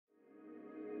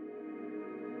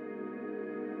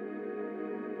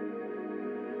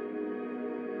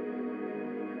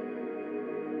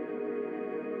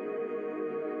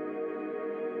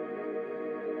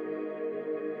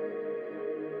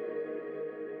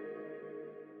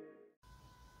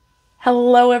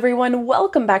Hello everyone,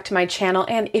 welcome back to my channel,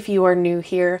 and if you are new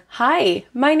here, hi,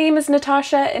 my name is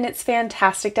Natasha and it's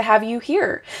fantastic to have you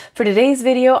here. For today's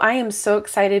video, I am so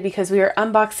excited because we are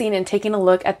unboxing and taking a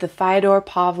look at the Fyodor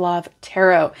Pavlov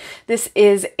Tarot. This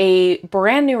is a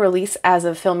brand new release as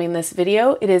of filming this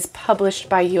video. It is published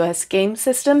by US Game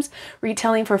Systems,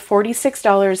 retailing for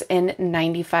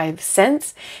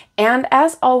 $46.95. And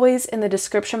as always, in the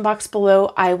description box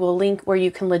below, I will link where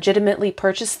you can legitimately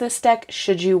purchase this deck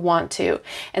should you want to.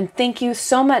 And thank you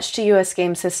so much to US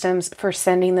Game Systems for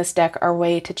sending this deck our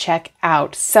way to check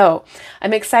out. So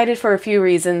I'm excited for a few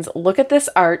reasons. Look at this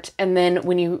art, and then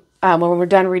when we're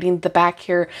done reading the back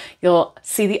here, you'll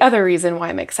see the other reason why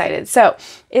I'm excited. So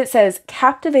it says,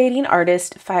 captivating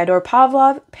artist Fyodor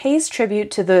Pavlov pays tribute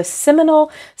to the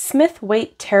seminal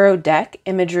Smith-Waite tarot deck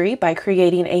imagery by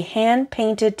creating a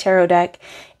hand-painted tarot deck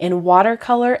in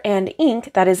watercolor and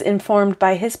ink that is informed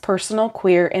by his personal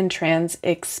queer and trans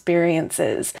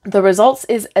experiences. The results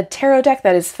is a tarot deck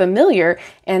that is familiar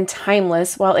and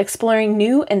timeless while exploring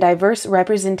new and diverse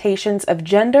representations of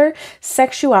gender,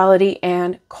 sexuality,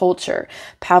 and culture.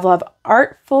 Pavlov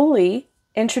artfully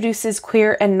introduces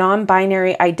queer and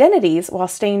non-binary identities while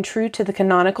staying true to the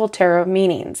canonical tarot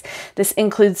meanings. This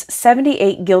includes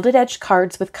 78 gilded-edged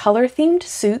cards with color-themed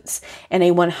suits and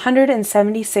a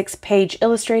 176-page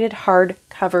illustrated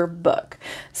hardcover book.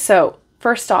 So,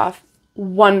 first off,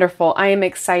 wonderful. I am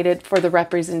excited for the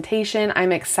representation.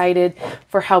 I'm excited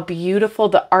for how beautiful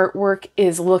the artwork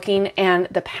is looking and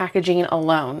the packaging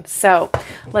alone. So,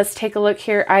 let's take a look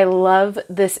here. I love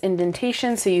this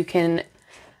indentation, so you can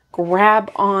grab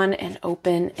on and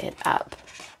open it up.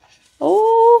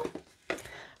 Oh,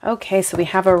 okay, so we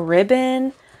have a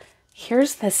ribbon.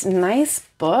 Here's this nice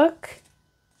book.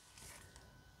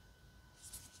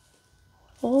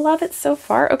 Love it so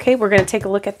far. Okay, we're going to take a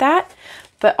look at that.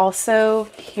 But also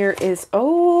here is,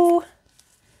 oh,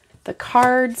 the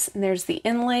cards, and there's the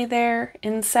inlay there,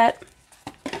 inset.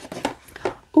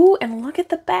 Ooh, and look at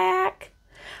the back.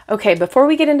 Okay, before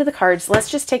we get into the cards,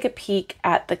 let's just take a peek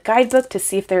at the guidebook to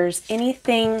see if there's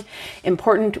anything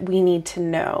important we need to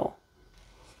know.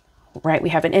 Right, we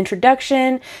have an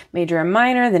introduction, major and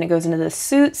minor, then it goes into the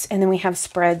suits, and then we have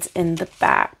spreads in the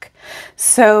back.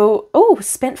 So, oh,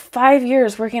 spent 5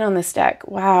 years working on this deck.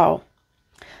 Wow,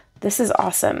 this is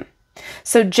awesome.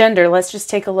 So gender, let's just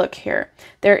take a look here.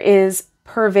 There is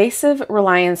pervasive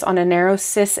reliance on a narrow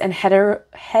cis and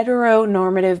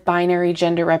heteronormative binary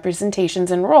gender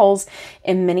representations and roles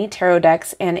in many tarot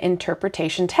decks and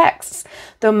interpretation texts.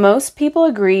 Though most people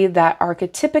agree that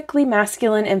archetypically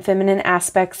masculine and feminine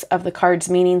aspects of the card's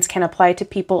meanings can apply to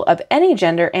people of any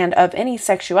gender and of any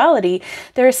sexuality,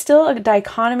 there is still a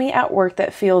dichotomy at work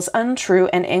that feels untrue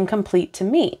and incomplete to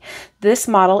me. This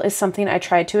model is something I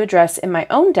tried to address in my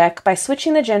own deck by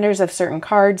switching the genders of certain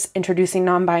cards, introducing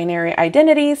non-binary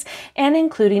identities, and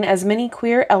including as many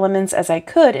queer elements as I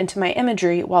could into my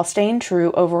imagery while staying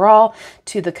true overall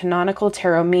to the canonical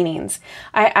tarot meanings.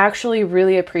 I actually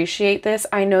really appreciate this.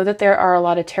 I know that there are a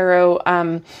lot of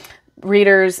tarot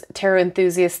readers, tarot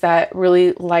enthusiasts that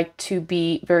really like to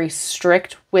be very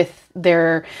strict with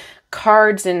their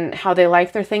cards and how they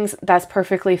like their things. That's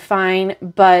perfectly fine.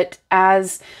 But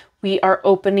as we are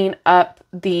opening up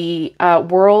the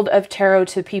world of tarot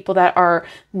to people that are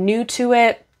new to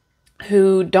it,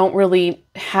 who don't really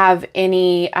have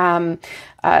any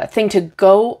thing to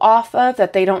go off of,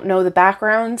 that they don't know the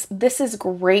backgrounds, this is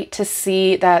great to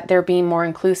see that they're being more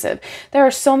inclusive. There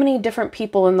are so many different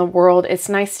people in the world. It's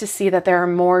nice to see that there are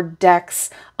more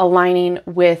decks aligning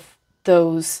with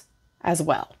those as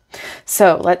well.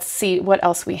 So let's see what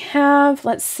else we have.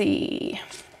 Let's see.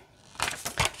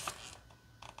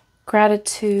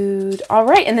 Gratitude. All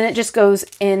right, and then it just goes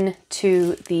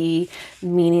into the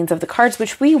meanings of the cards,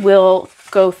 which we will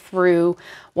go through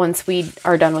once we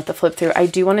are done with the flip through. I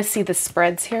do want to see the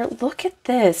spreads here. Look at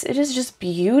this. It is just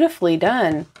beautifully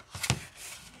done.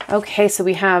 Okay, so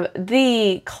we have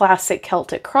the classic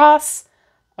Celtic cross,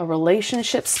 a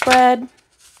relationship spread,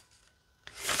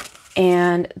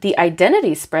 and the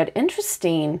identity spread.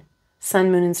 Interesting.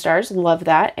 Sun, Moon, and Stars, love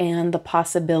that, and the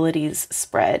possibilities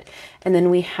spread. And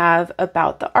then we have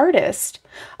about the artist.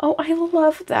 Oh, I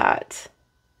love that.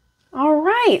 All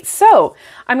right, so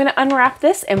I'm going to unwrap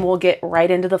this and we'll get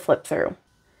right into the flip through.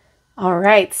 All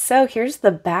right, so here's the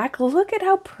back. Look at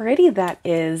how pretty that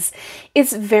is.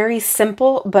 It's very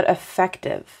simple but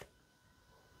effective.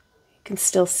 You can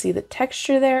still see the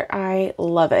texture there. I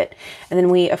love it. And then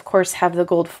we, of course, have the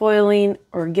gold foiling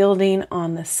or gilding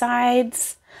on the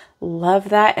sides. Love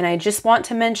that. And I just want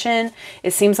to mention,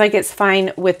 it seems like it's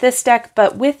fine with this deck,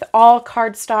 but with all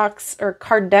card stocks or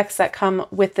card decks that come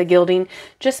with the gilding,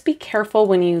 just be careful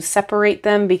when you separate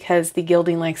them because the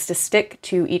gilding likes to stick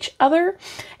to each other.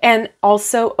 And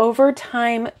also over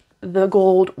time, the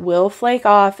gold will flake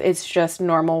off. It's just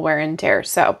normal wear and tear.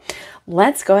 So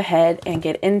let's go ahead and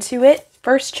get into it.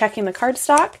 First, checking the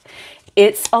cardstock.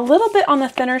 It's a little bit on the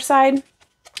thinner side,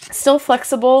 still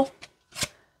flexible,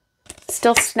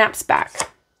 still snaps back.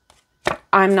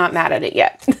 I'm not mad at it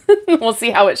yet. We'll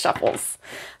see how it shuffles.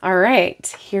 All right,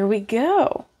 here we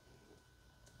go.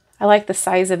 I like the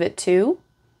size of it too.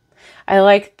 I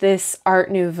like this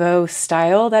Art Nouveau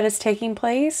style that is taking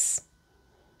place.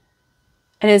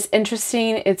 And it's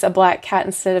interesting, it's a black cat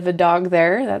instead of a dog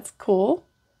there. That's cool.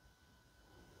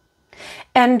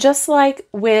 And just like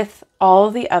with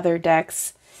all the other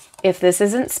decks, if this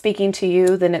isn't speaking to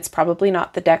you, then it's probably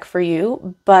not the deck for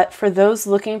you. But for those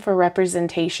looking for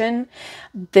representation,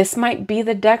 this might be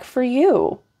the deck for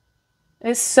you.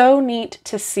 It's so neat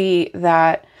to see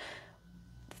that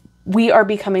we are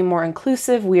becoming more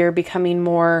inclusive. We are becoming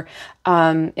more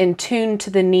in tune to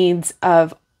the needs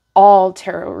of all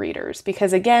tarot readers,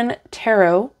 because again,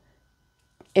 tarot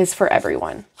is for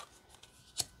everyone.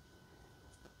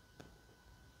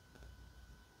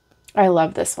 I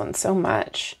love this one so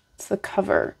much. It's the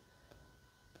cover.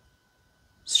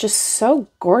 It's just so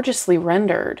gorgeously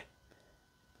rendered.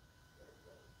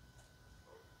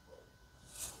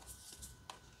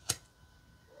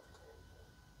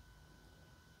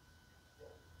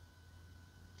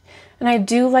 And I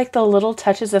do like the little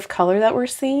touches of color that we're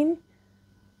seeing.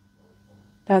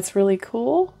 That's really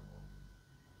cool.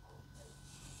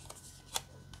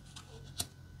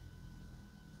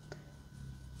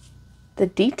 The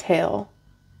detail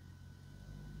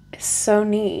is so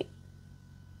neat.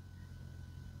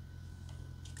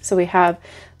 So we have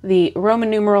the Roman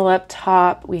numeral up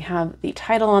top, we have the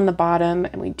title on the bottom,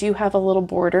 and we do have a little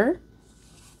border.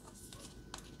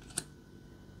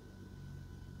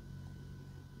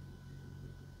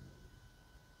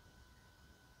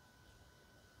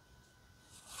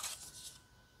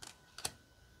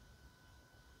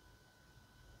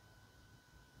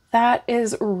 That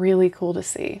is really cool to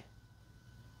see.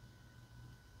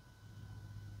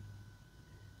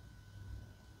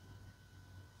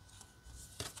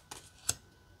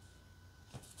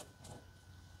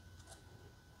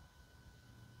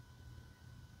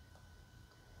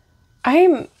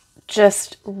 I'm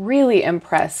just really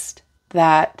impressed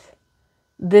that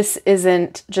this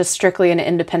isn't just strictly an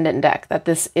independent deck, that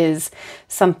this is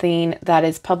something that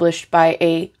is published by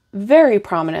a very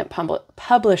prominent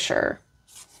publisher.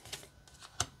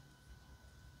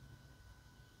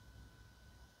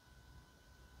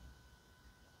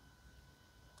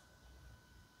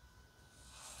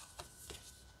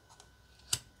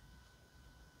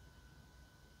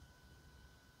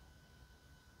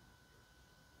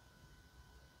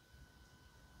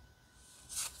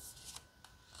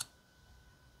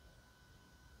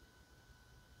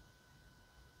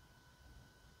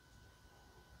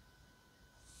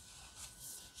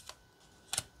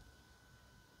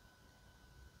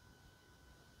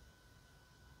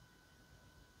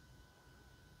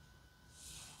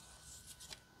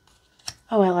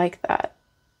 Oh, I like that.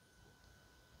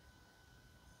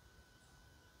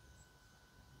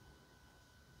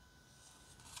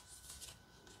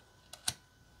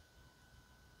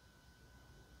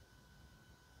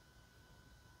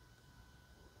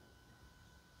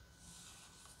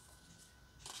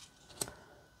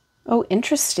 Oh,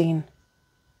 interesting.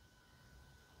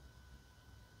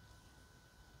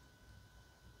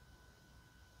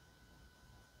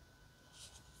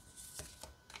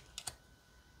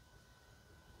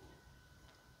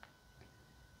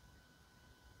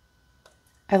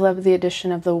 I love the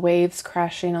addition of the waves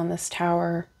crashing on this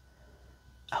tower.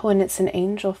 Oh, and it's an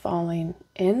angel falling.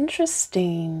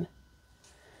 Interesting.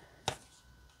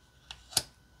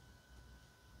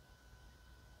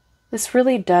 This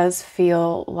really does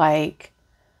feel like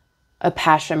a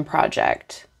passion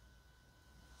project.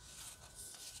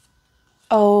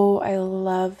 Oh, I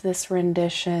love this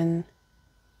rendition.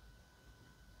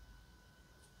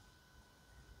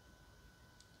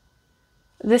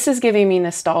 This is giving me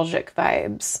nostalgic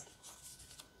vibes.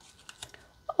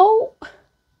 Oh.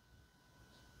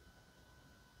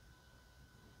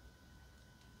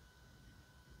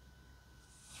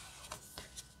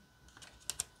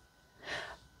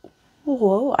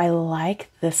 Whoa, I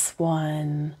like this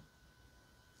one.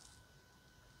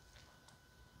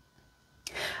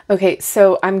 Okay,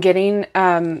 so I'm getting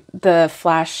the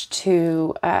flash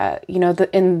to, you know,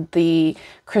 in the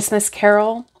Christmas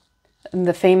Carol, and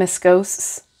the famous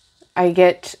ghosts. I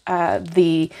get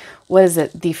what is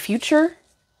it? The future?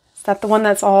 Is that the one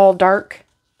that's all dark?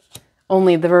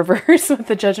 Only the reverse with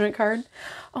the Judgment card.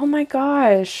 Oh my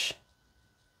gosh.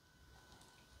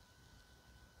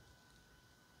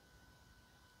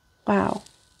 Wow.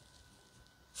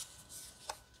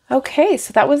 Okay,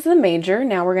 so that was the major.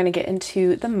 Now we're going to get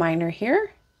into the minor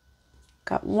here.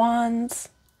 Got wands.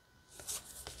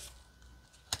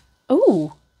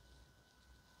 Ooh.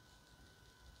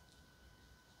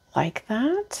 Like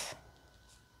that.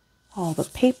 All the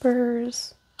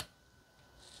papers.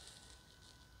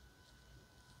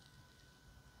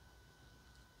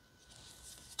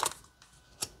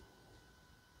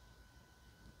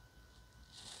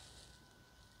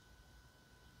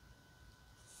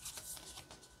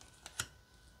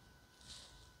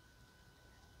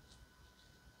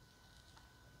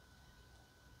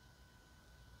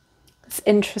 It's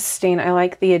interesting. I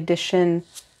like the addition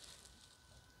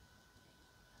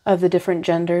of the different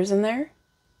genders in there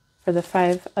for the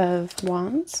Five of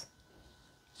Wands.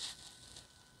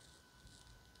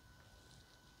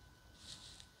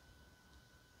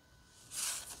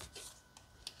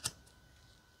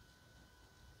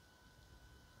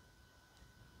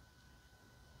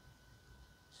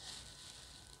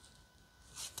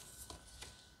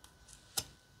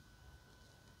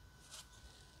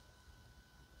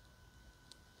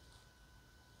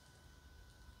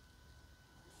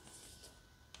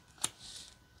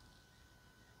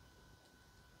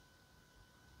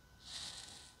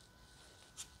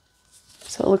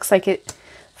 So it looks like it,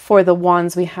 for the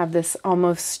wands, we have this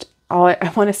almost,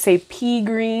 I want to say pea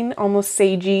green, almost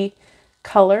sagey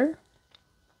color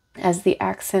as the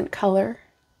accent color.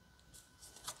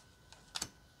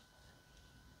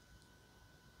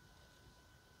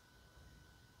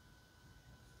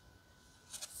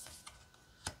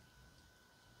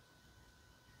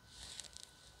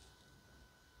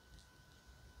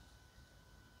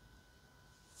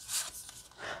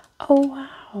 Oh,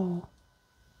 wow.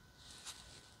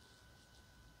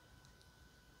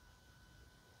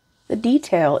 The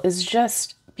detail is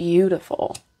just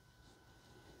beautiful.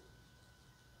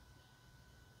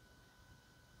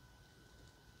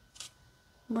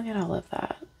 Look at all of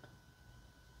that.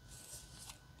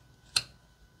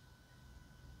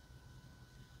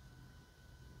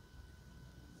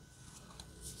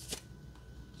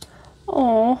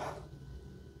 Oh.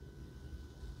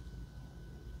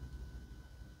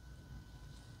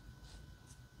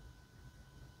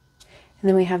 And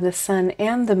then we have the sun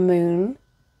and the moon.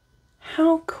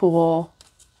 How cool.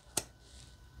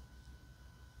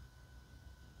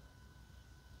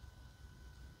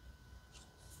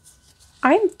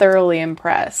 I'm thoroughly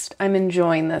impressed. I'm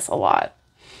enjoying this a lot.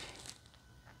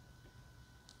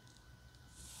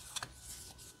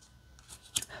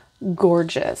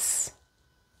 Gorgeous.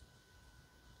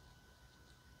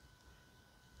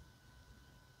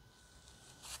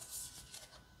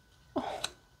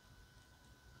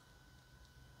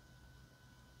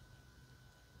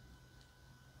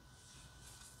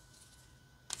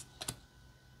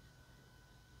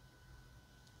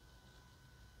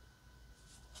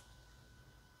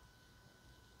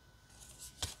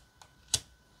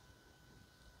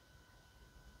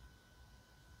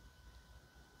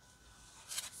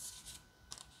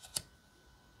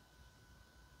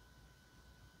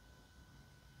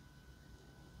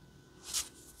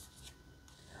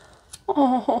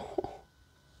 Oh.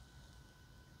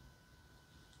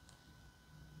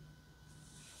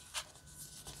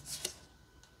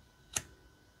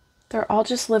 They're all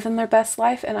just living their best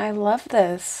life, and I love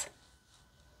this.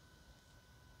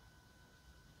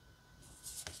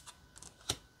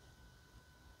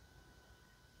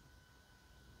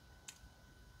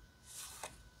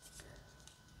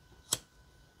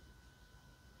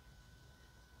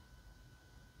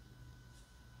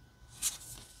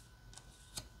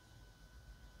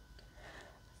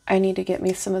 I need to get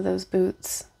me some of those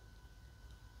boots.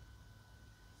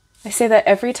 I say that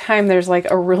every time there's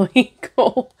like a really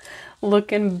cool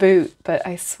looking boot, but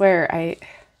I swear I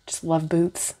just love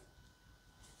boots.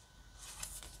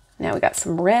 Now we got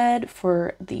some red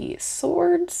for the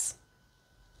swords.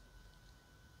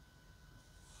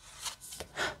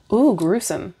 Ooh,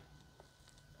 gruesome,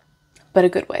 but a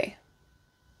good way.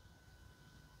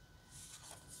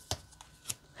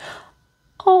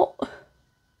 Oh.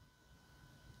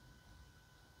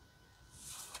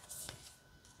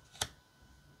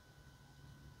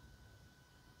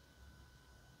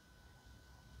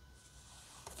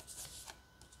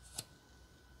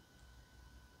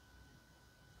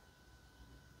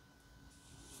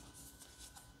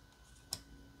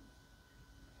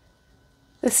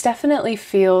 This definitely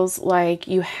feels like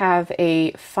you have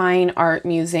a fine art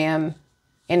museum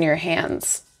in your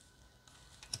hands.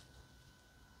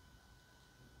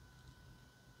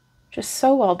 Just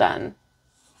so well done.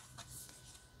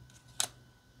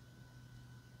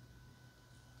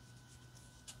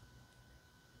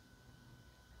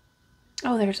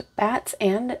 Oh, there's bats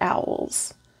and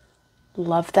owls.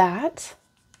 Love that.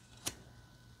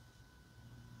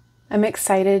 I'm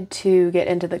excited to get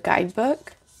into the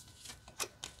guidebook.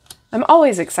 I'm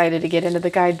always excited to get into the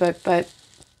guidebook, but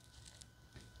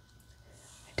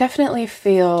I definitely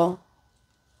feel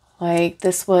like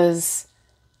this was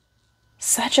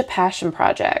such a passion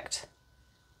project.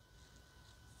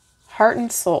 Heart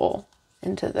and soul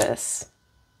into this.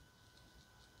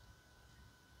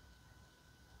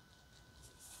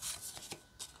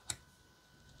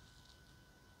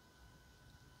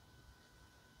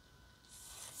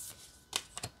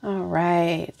 All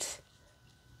right.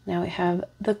 Now we have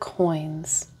the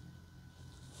coins.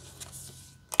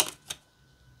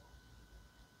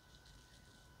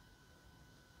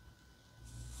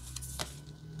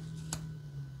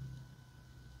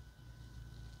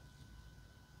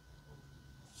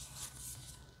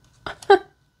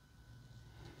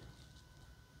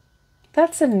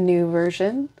 That's a new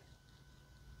version.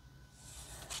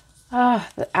 Ah,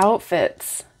 the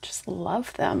outfits. Just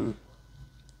love them.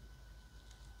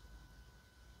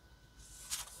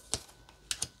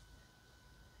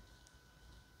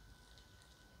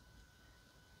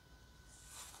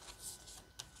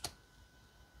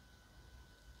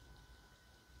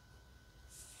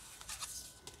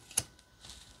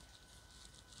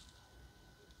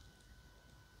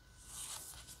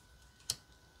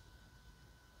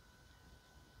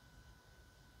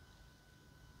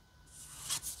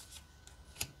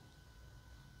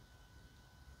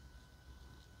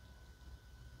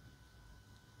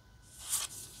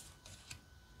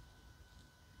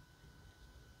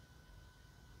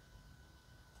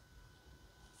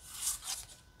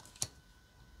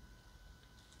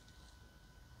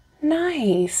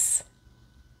 Nice.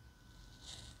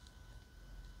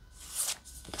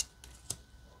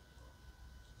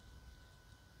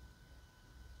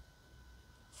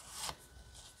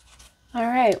 All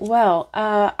right, well,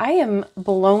 I am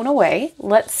blown away.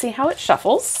 Let's see how it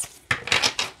shuffles.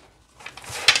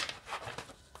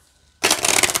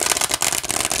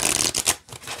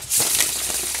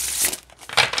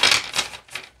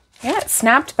 Yeah, it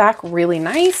snapped back really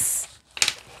nice,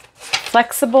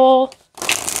 flexible.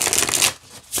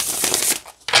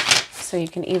 So you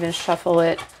can even shuffle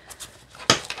it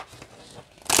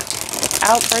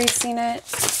without bracing it.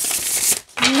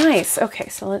 Nice. Okay,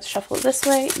 so let's shuffle it this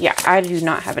way. Yeah, I do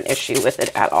not have an issue with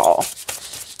it at all.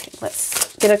 Okay,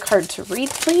 let's get a card to read,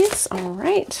 please. All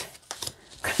right.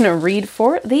 I'm going to read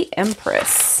for the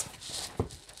Empress.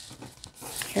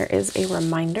 Here is a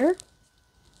reminder.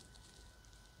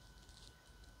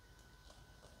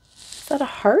 Is that a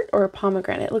heart or a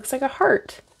pomegranate? It looks like a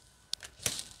heart.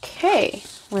 Okay,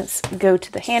 let's go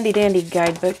to the handy dandy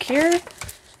guidebook here.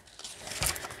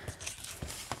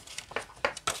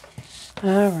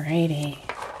 Alrighty.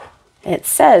 It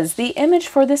says, the image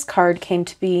for this card came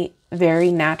to be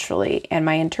very naturally, and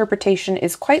my interpretation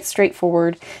is quite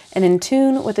straightforward and in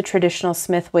tune with the traditional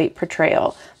Smith-Waite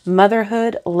portrayal.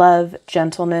 Motherhood, love,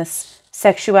 gentleness,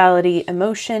 sexuality,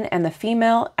 emotion, and the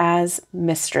female as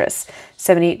mistress.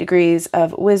 78 Degrees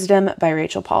of Wisdom by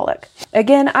Rachel Pollack.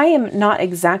 Again, I am not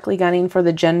exactly gunning for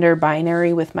the gender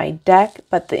binary with my deck,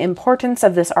 but the importance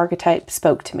of this archetype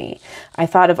spoke to me. I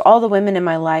thought of all the women in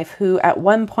my life who at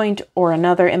one point or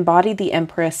another embodied the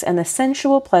Empress and the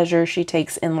sensual pleasure she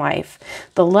takes in life,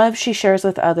 the love she shares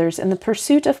with others, and the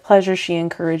pursuit of pleasure she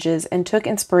encourages and took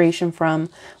inspiration from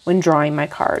when drawing my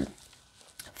card.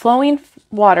 Flowing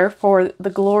water for the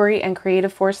glory and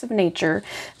creative force of nature,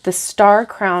 the star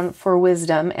crown for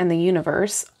wisdom and the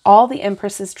universe, all the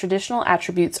Empress's traditional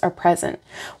attributes are present.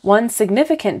 One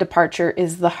significant departure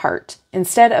is the heart.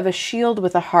 Instead of a shield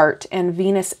with a heart and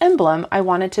Venus emblem, I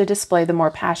wanted to display the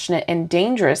more passionate and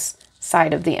dangerous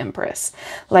side of the Empress.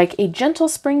 Like a gentle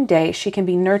spring day, she can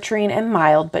be nurturing and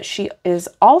mild, but she is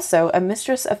also a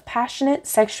mistress of passionate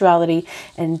sexuality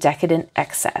and decadent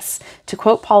excess. To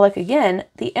quote Pollack again,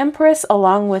 the Empress,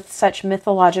 along with such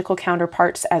mythological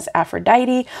counterparts as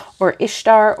Aphrodite or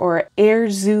Ishtar or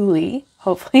Erzuli,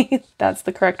 hopefully that's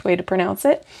the correct way to pronounce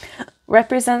it,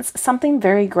 represents something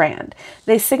very grand.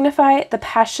 They signify the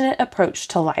passionate approach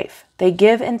to life. They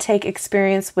give and take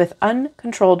experience with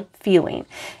uncontrolled feeling,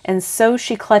 and so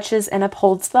she clutches and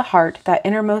upholds the heart, that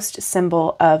innermost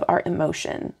symbol of our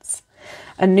emotions.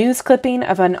 A news clipping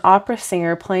of an opera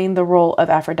singer playing the role of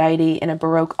Aphrodite in a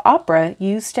Baroque opera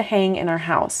used to hang in our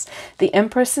house. The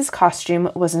Empress's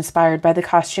costume was inspired by the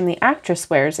costume the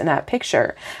actress wears in that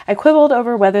picture. I quibbled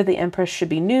over whether the Empress should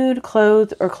be nude,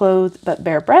 clothed, or clothed but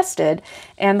bare-breasted,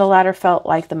 and the latter felt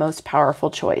like the most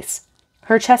powerful choice.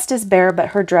 Her chest is bare, but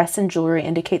her dress and jewelry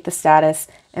indicate the status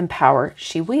and power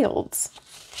she wields.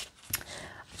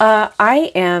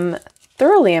 I am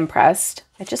thoroughly impressed.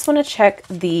 I just want to check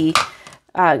the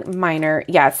minor.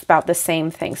 Yeah, it's about the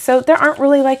same thing. So there aren't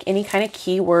really like any kind of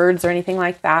keywords or anything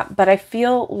like that, but I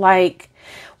feel like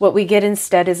what we get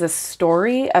instead is a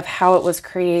story of how it was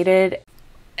created.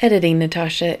 Editing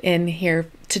Natasha in here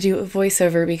to do a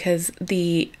voiceover because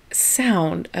the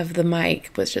sound of the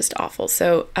mic was just awful.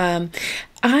 So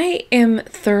I am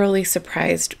thoroughly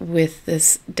surprised with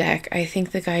this deck. I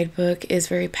think the guidebook is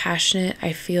very passionate.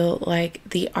 I feel like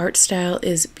the art style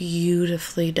is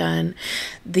beautifully done.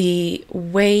 The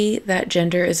way that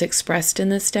gender is expressed in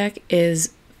this deck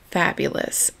is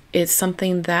fabulous. It's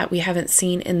something that we haven't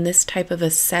seen in this type of a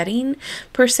setting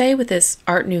per se with this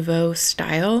Art Nouveau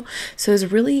style. So it's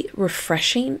really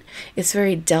refreshing. It's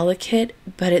very delicate,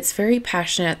 but it's very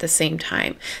passionate at the same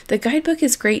time. The guidebook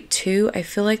is great too. I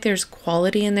feel like there's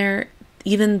quality in there.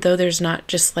 Even though there's not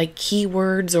just like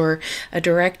keywords or a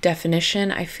direct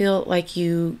definition, I feel like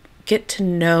you get to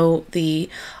know the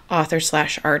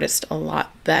author/artist a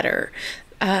lot better.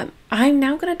 I'm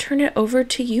now going to turn it over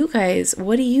to you guys.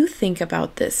 What do you think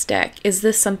about this deck? Is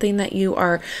this something that you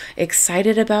are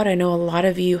excited about? I know a lot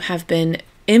of you have been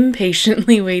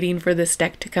impatiently waiting for this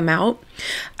deck to come out.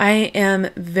 I am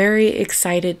very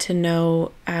excited to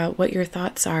know what your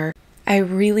thoughts are. I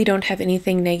really don't have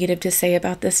anything negative to say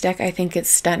about this deck. I think it's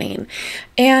stunning.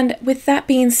 And with that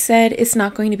being said, it's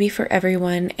not going to be for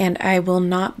everyone, and I will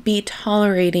not be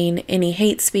tolerating any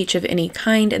hate speech of any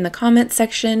kind in the comment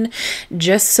section.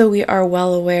 Just so we are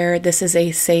well aware, this is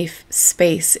a safe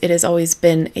space. It has always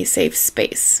been a safe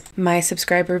space. My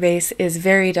subscriber base is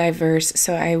very diverse,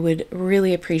 so I would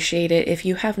really appreciate it if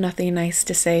you have nothing nice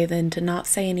to say, then to not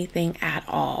say anything at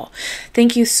all.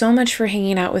 Thank you so much for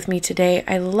hanging out with me today.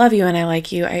 I love you and I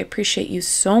like you. I appreciate you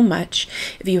so much.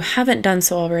 If you haven't done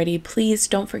so already, please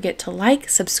don't forget to like,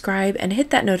 subscribe, and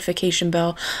hit that notification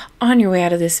bell on your way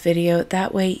out of this video.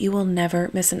 That way you will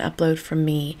never miss an upload from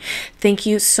me. Thank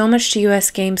you so much to US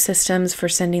Game Systems for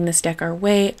sending this deck our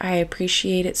way. I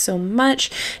appreciate it so much.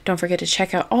 Don't forget to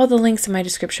check out all the links in my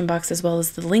description box, as well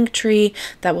as the link tree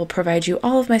that will provide you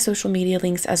all of my social media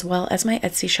links, as well as my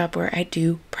Etsy shop where I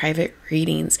do private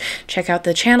readings. Check out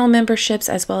the channel memberships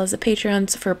as well as the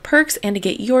Patreons for perks and to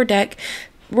get your deck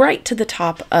right to the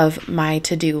top of my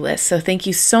to-do list. So thank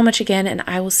you so much again, and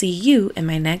I will see you in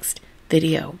my next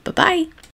video. Bye-bye.